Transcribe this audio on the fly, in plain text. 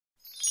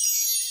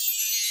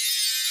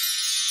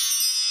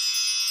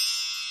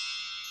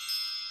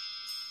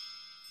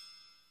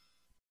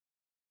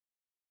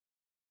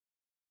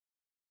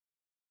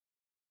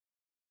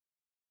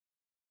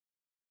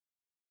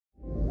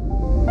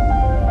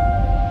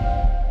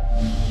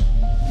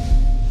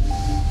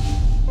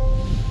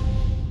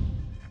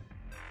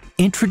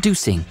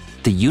Introducing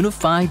the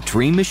UniFi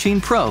Dream Machine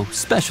Pro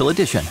Special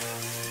Edition.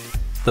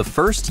 The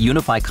first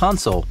UniFi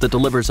console that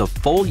delivers a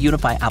full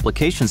UniFi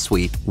application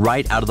suite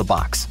right out of the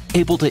box,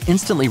 able to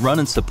instantly run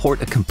and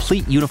support a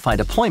complete UniFi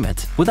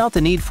deployment without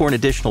the need for an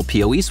additional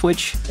PoE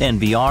switch,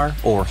 NVR,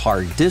 or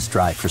hard disk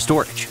drive for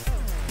storage.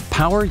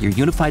 Power your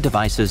UniFi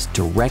devices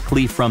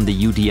directly from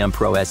the UDM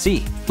Pro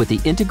SE with the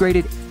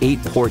integrated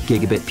 8-port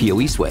gigabit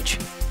PoE switch.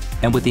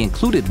 And with the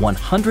included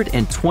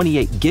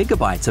 128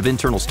 gigabytes of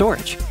internal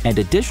storage and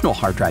additional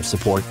hard drive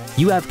support,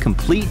 you have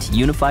complete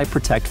UniFi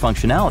Protect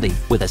functionality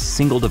with a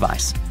single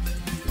device.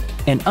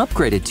 An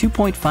upgraded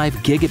 2.5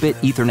 gigabit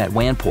Ethernet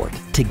WAN port,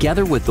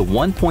 together with the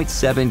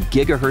 1.7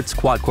 gigahertz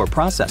quad-core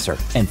processor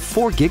and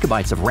 4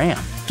 gigabytes of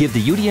RAM, give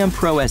the UDM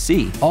Pro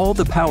SE all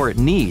the power it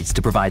needs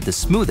to provide the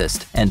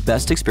smoothest and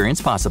best experience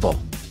possible.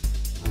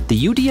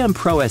 The UDM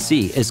Pro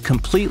SE is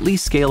completely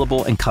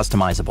scalable and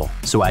customizable,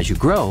 so as you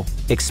grow,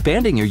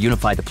 expanding your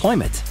UniFi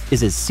deployment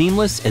is as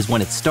seamless as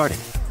when it started.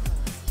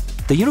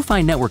 The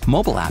UniFi Network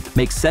mobile app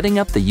makes setting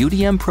up the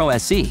UDM Pro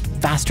SE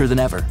faster than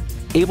ever,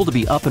 able to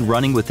be up and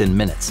running within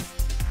minutes.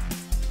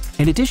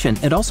 In addition,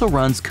 it also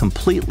runs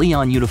completely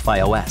on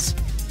UniFi OS,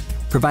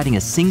 providing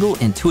a single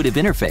intuitive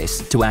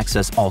interface to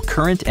access all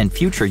current and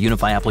future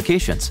UniFi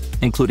applications,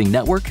 including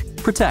Network,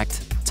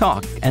 Protect,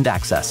 Talk, and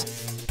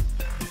Access.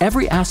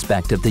 Every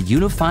aspect of the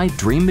UniFi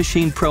Dream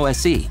Machine Pro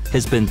SE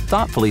has been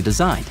thoughtfully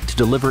designed to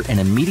deliver an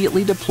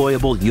immediately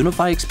deployable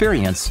UniFi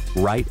experience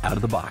right out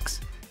of the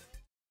box.